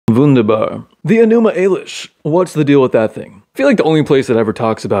Wunderbar. The Enuma Elish. What's the deal with that thing? I feel like the only place that ever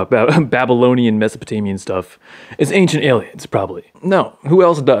talks about Babylonian, Mesopotamian stuff is Ancient Aliens, probably. No, who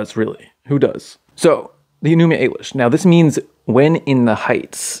else does, really? Who does? So, the Enuma Elish. Now, this means when in the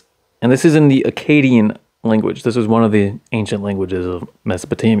heights. And this is in the Akkadian language. This is one of the ancient languages of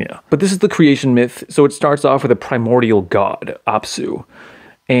Mesopotamia. But this is the creation myth, so it starts off with a primordial god, Apsu.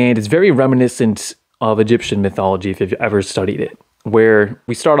 And it's very reminiscent of Egyptian mythology, if you've ever studied it, where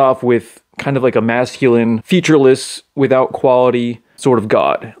we start off with kind of like a masculine, featureless, without quality sort of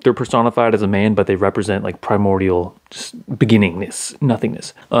god. They're personified as a man, but they represent like primordial just beginningness,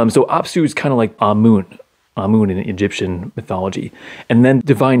 nothingness. So Apsu is kind of like Amun in Egyptian mythology. And then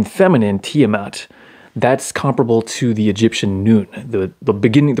divine feminine, Tiamat, that's comparable to the Egyptian Nun, the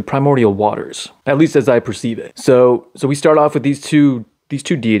beginning, the primordial waters, at least as I perceive it. So we start off with these two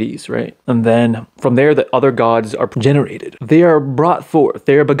deities, right? And then from there, the other gods are generated. They are brought forth.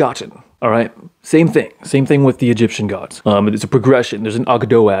 They are begotten. All right? Same thing with the Egyptian gods. It's a progression. There's an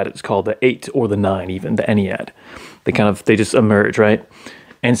Ogdoad. It's called the 8 or the 9, even the Ennead. They just emerge, right?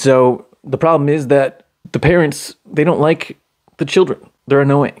 And so the problem is that the parents, they don't like the children. They're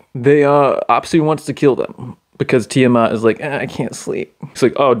annoying. Apsu wants to kill them because Tiamat is like, I can't sleep. It's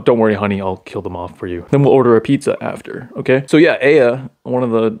like, oh, don't worry, honey, I'll kill them off for you. Then we'll order a pizza after, okay? So yeah, Ea, one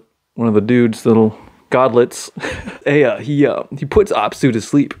of the dudes, little godlets, Ea, he puts Apsu to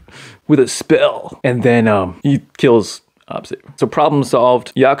sleep with a spell, and then he kills Apsu. So problem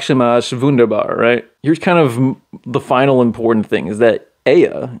solved. Yakshamash Wunderbar, right? Here's kind of the final important thing is that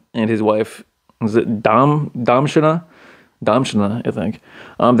Ea and his wife, is it Damshana, I think.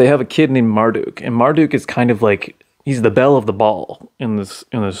 They have a kid named Marduk, and Marduk is kind of like, he's the belle of the ball in this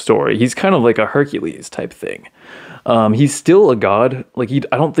story. He's kind of like a Hercules type thing. He's still a god. Like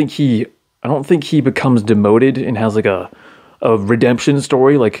I don't think he becomes demoted and has like a redemption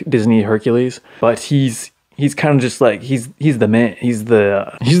story like Disney Hercules. But he's kind of just like he's the man. He's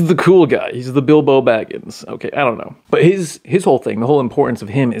the cool guy. He's the Bilbo Baggins. Okay, I don't know. But his whole thing, the whole importance of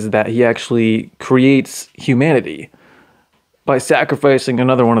him is that he actually creates humanity by sacrificing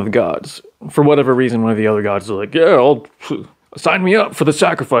another one of the gods. For whatever reason, one of the other gods is like, yeah, sign me up for the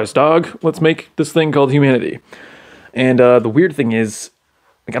sacrifice, dog. Let's make this thing called humanity. And the weird thing is,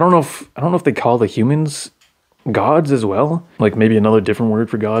 like, I don't know if they call the humans gods as well. Like maybe another different word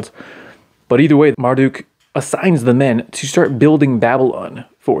for gods. But either way, Marduk assigns the men to start building Babylon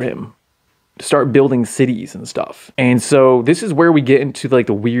for him. To start building cities and stuff. And so this is where we get into like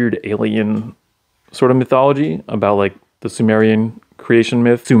the weird alien sort of mythology about like the Sumerian creation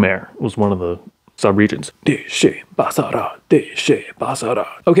myth. Sumer was one of the sub-regions. Okay,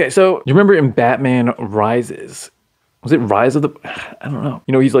 so you remember in Batman Rises, was it Rise of the, I don't know.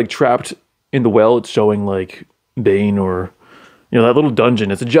 You know, he's like trapped in the well. It's showing like Bane or, you know, that little dungeon.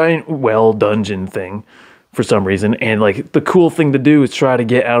 It's a giant well dungeon thing for some reason. And like the cool thing to do is try to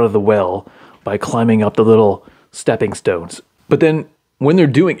get out of the well by climbing up the little stepping stones. But then when they're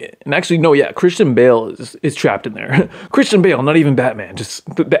doing it, and actually, no, yeah, Christian Bale is trapped in there. Christian Bale, not even Batman, just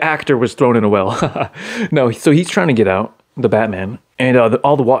the actor was thrown in a well. No, so he's trying to get out, the Batman, and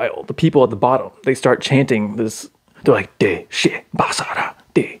all the while, the people at the bottom, they start chanting this, they're like, de she basara,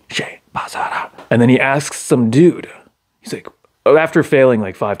 de she basara. And then he asks some dude, he's like, after failing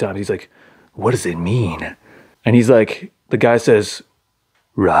like 5 times, he's like, what does it mean? And he's like, the guy says,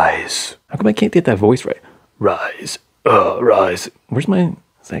 rise. How come I can't get that voice right? Rise. Rise. Where's my,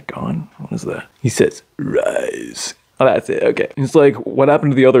 is that gone? What is that? He says, rise. Oh, that's it. Okay. It's like, what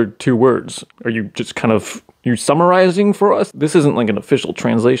happened to the other 2 words? Are you just kind of, you're summarizing for us? This isn't like an official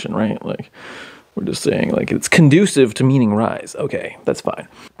translation, right? Like, we're just saying, like, it's conducive to meaning rise. Okay, that's fine.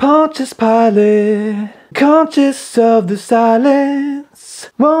 Pontius Pilate, conscious of the silence,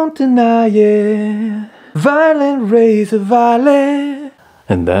 won't deny it. Violent rays of violence.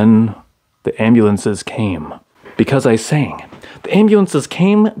 And then the ambulances came. Because I sang. The ambulances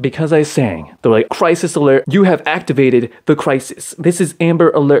came because I sang. They're like, crisis alert. You have activated the crisis. This is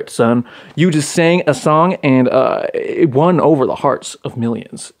Amber Alert, son. You just sang a song and it won over the hearts of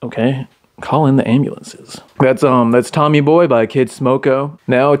millions, okay? Call in the ambulances. That's Tommy Boy by Kid Smoko.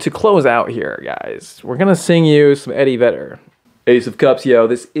 Now, to close out here, guys, we're gonna sing you some Eddie Vedder. Ace of Cups, yo.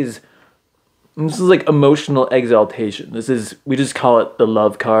 This is like emotional exaltation. We just call it the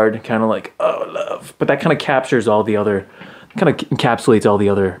love card, kind of like, oh, love. But that kind of captures all the other, kind of encapsulates all the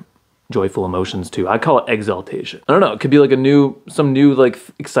other joyful emotions too. I call it exaltation. I don't know, it could be like some new like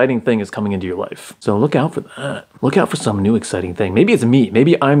exciting thing is coming into your life. So look out for that. Look out for some new exciting thing. Maybe it's me.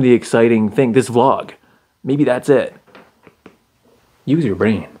 Maybe I'm the exciting thing, this vlog. Maybe that's it. Use your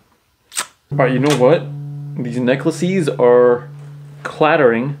brain. All right, you know what? These necklaces are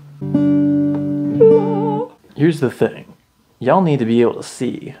clattering Here's the thing. Y'all need to be able to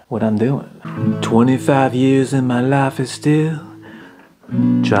see what I'm doing. 25 years in my life is still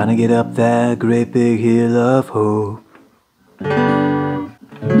trying to get up that great big hill of hope.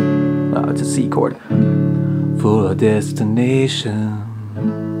 Oh, it's a C chord. For a destination.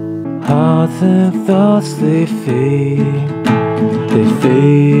 Hearts and thoughts, they fade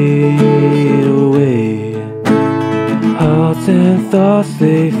away. Hearts and thoughts,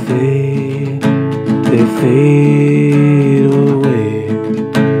 they fade away.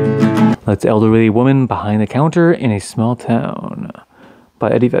 That's Elderly Woman Behind the Counter in a Small Town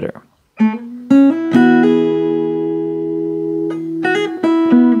by Eddie Vedder.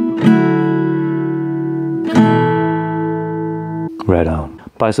 Right on.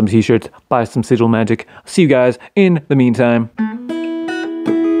 Buy some t-shirts, buy some sigil magic. See you guys in the meantime.